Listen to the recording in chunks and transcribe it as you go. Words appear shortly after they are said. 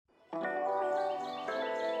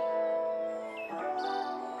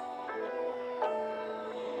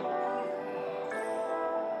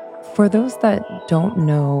For those that don't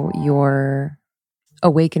know your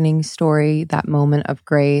awakening story, that moment of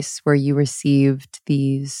grace where you received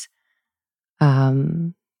these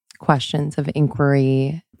questions of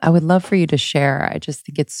inquiry, I would love for you to share. I just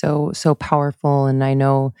think it's so powerful. And I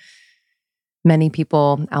know many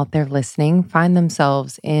people out there listening find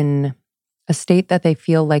themselves in a state that they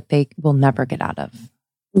feel like they will never get out of.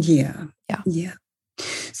 Yeah.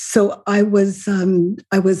 So I was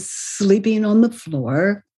sleeping on the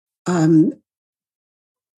floor,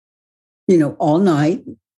 all night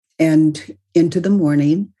and into the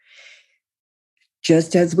morning,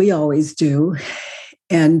 just as we always do.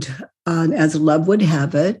 And as love would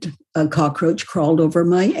have it, a cockroach crawled over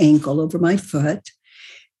my ankle, over my foot,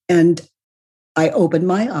 and I opened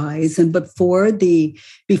my eyes. And before the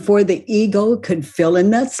ego could fill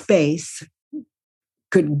in that space,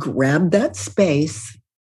 could grab that space,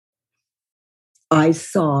 I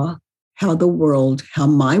saw how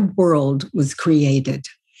my world was created.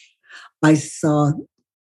 I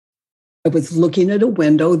was looking at a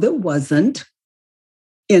window that wasn't,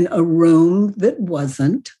 in a room that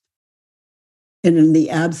wasn't, and in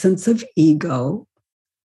the absence of ego,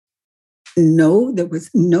 there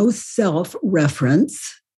was no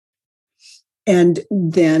self-reference. And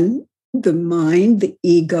then the mind, the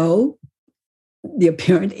ego, the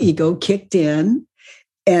apparent ego kicked in,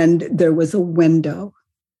 and there was a window.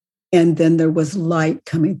 And then there was light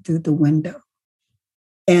coming through the window.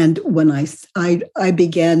 And when I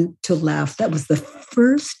began to laugh, that was the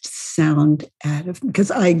first sound out of,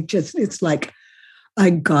 because it's like, I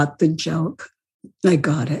got the joke. I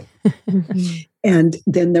got it. And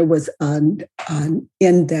then there was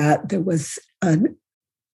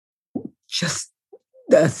just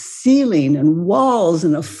a ceiling and walls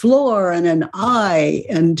and a floor and an eye.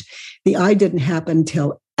 And the eye didn't happen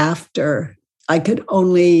till after. I could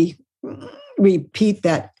only repeat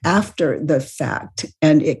that after the fact,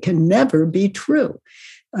 and it can never be true.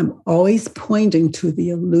 I'm always pointing to the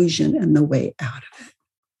illusion and the way out of it.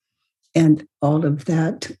 And all of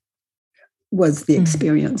that was the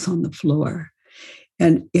experience on the floor.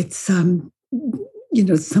 And it's, something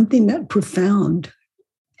that profound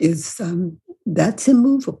is, that's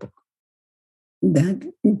immovable.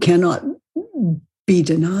 That cannot be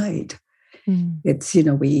denied. It's,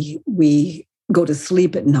 we go to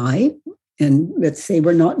sleep at night, and let's say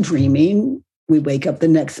we're not dreaming. We wake up the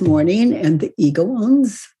next morning and the ego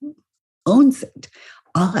owns it.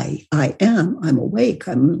 I'm awake.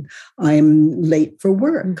 I'm late for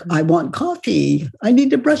work. I want coffee. I need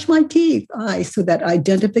to brush my teeth. So that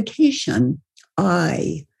identification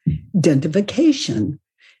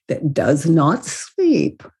that does not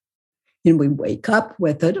sleep. And we wake up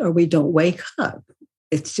with it or we don't wake up.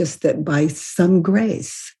 It's just that by some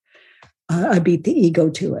grace, I beat the ego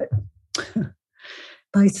to it.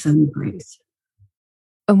 By some grace.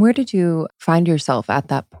 And where did you find yourself at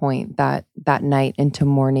that point, that night into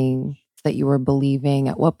morning, that you were believing?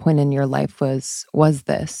 At what point in your life was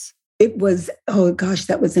this? It was,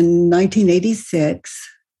 that was in 1986,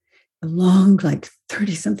 a long,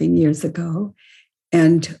 30-something years ago.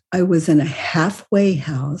 And I was in a halfway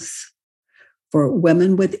house for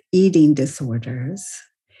women with eating disorders.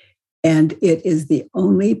 And it is the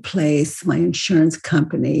only place my insurance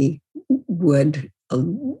company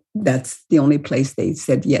that's the only place they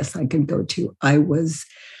said, yes, I can go to. I was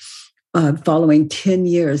following 10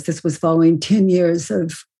 years. This was following 10 years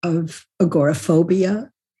of agoraphobia,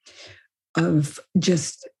 of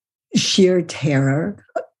just sheer terror,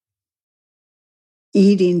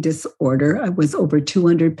 eating disorder. I was over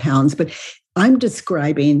 200 pounds, but I'm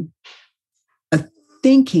describing a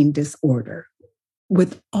thinking disorder.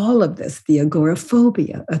 With all of this, the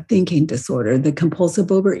agoraphobia, a thinking disorder, the compulsive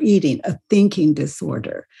overeating, a thinking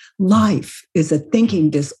disorder. Life is a thinking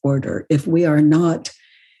disorder if we are not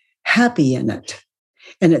happy in it.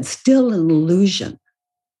 And it's still an illusion.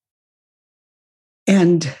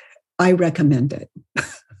 And I recommend it.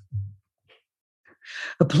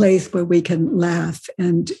 A place where we can laugh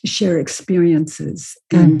and share experiences.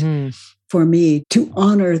 And for me, to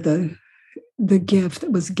honor the gift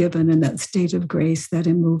that was given in that state of grace, that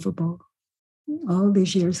immovable, all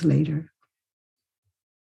these years later.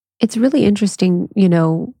 It's really interesting,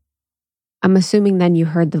 I'm assuming then you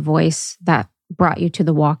heard the voice that brought you to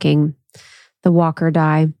the walk or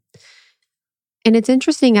die. And it's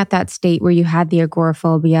interesting at that state where you had the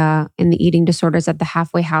agoraphobia and the eating disorders at the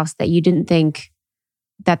halfway house that you didn't think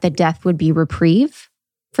that the death would be reprieve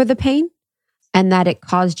for the pain and that it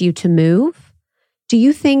caused you to move. Do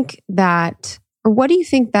you think that Or what do you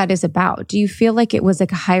think that is about? Do you feel like it was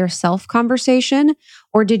like a higher self conversation?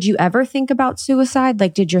 Or did you ever think about suicide?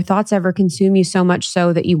 Like, did your thoughts ever consume you so much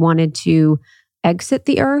so that you wanted to exit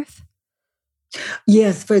the earth?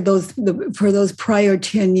 Yes, for those prior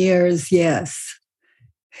 10 years, yes.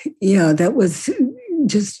 Yeah, that was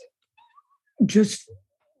just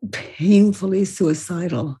painfully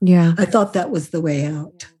suicidal. Yeah. I thought that was the way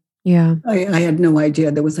out. Yeah. I had no idea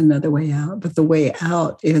there was another way out, but the way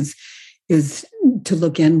out is to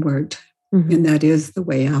look inward. Mm-hmm. And that is the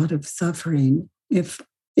way out of suffering.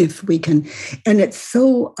 If we can, and it's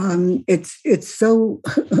so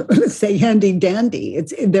let's say handy dandy.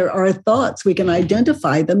 There are thoughts, we can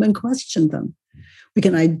identify them and question them. We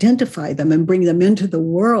can identify them and bring them into the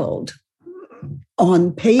world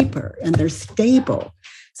on paper, and they're stable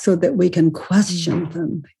so that we can question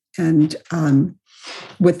them. And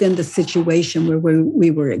within the situation where we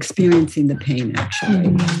were experiencing the pain,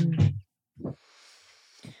 actually.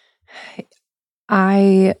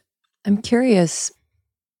 I'm curious,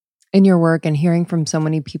 in your work and hearing from so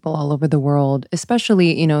many people all over the world,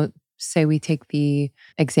 especially, say we take the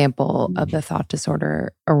example of the thought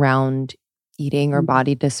disorder around eating or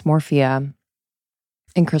body dysmorphia.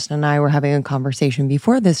 And Kristen and I were having a conversation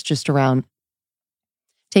before this just around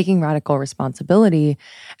taking radical responsibility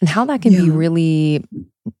and how that can be really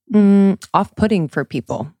off-putting for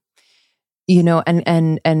people,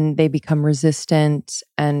 and they become resistant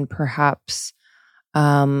and perhaps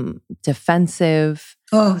defensive.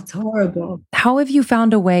 Oh, it's horrible. How have you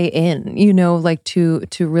found a way in, to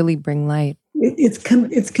really bring light?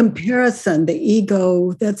 It's comparison. The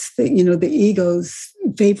ego, that's the ego's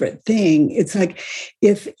favorite thing. It's like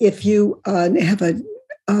if you have a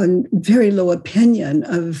very low opinion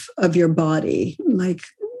of your body, like,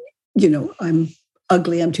 I'm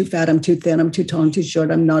ugly, I'm too fat, I'm too thin, I'm too tall, I'm too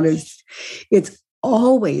short, I'm not as, it's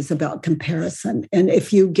always about comparison. And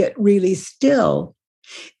if you get really still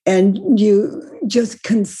and you just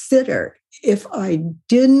consider, if I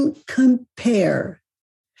didn't compare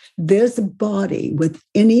this body with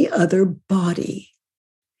any other body,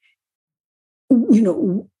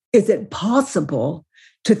 is it possible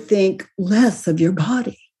to think less of your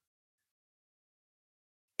body?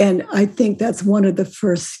 And I think that's one of the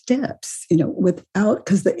first steps,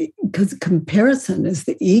 because comparison is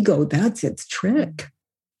the ego, that's its trick.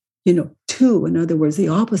 Two, in other words, the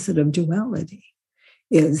opposite of duality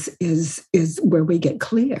is where we get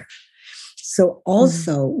clear. So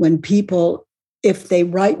also when people, if they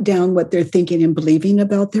write down what they're thinking and believing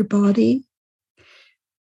about their body,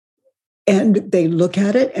 and they look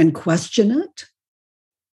at it and question it,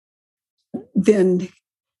 then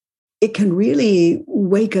it can really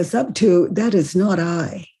wake us up to, that is not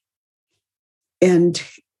I. And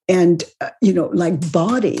like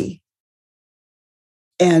body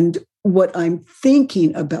and what I'm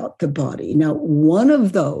thinking about the body. Now, one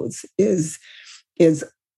of those is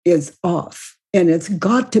off, and it's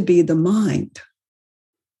got to be the mind,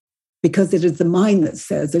 because it is the mind that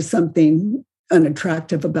says there's something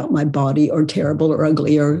unattractive about my body, or terrible or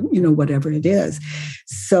ugly, or whatever it is.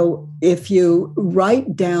 So if you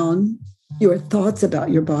write down your thoughts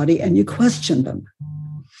about your body and you question them,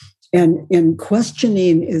 and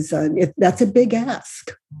questioning that's a big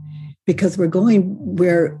ask, because we're going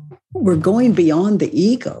beyond the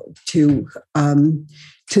ego to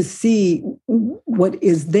see what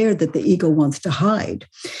is there that the ego wants to hide.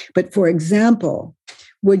 But for example,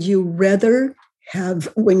 would you rather have,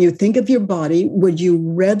 when you think of your body, would you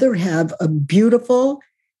rather have a beautiful,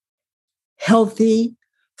 healthy,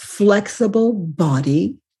 flexible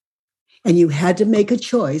body, and you had to make a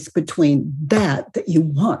choice between that you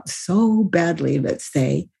want so badly, let's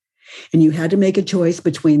say, and you had to make a choice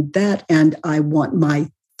between that and I want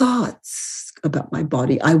my thoughs about my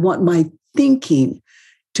body, I want my thinking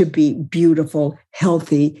to be beautiful,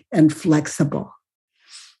 healthy, and flexible.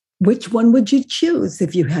 Which one would you choose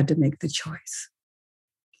if you had to make the choice?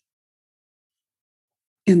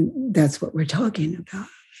 And that's what we're talking about.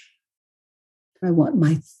 I want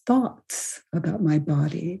my thoughts about my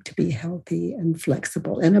body to be healthy and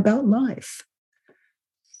flexible, and about life.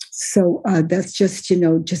 So that's just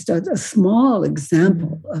a small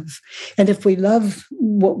example of, and if we love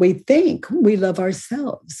what we think, we love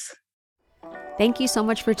ourselves. Thank you so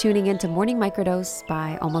much for tuning in to Morning Microdose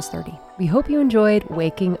by Almost 30. We hope you enjoyed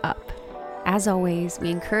waking up. As always, we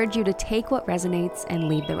encourage you to take what resonates and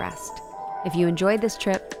leave the rest. If you enjoyed this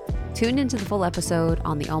trip, tune into the full episode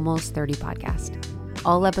on the Almost 30 podcast.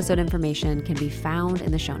 All episode information can be found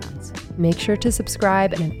in the show notes. Make sure to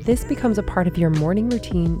subscribe, and if this becomes a part of your morning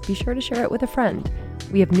routine, be sure to share it with a friend.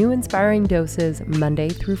 We have new inspiring doses Monday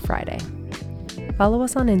through Friday. Follow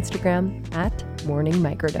us on Instagram morning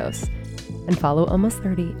microdose. And follow Almost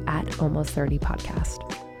 30 at Almost 30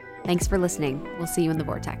 Podcast. Thanks for listening. We'll see you in the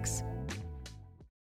vortex.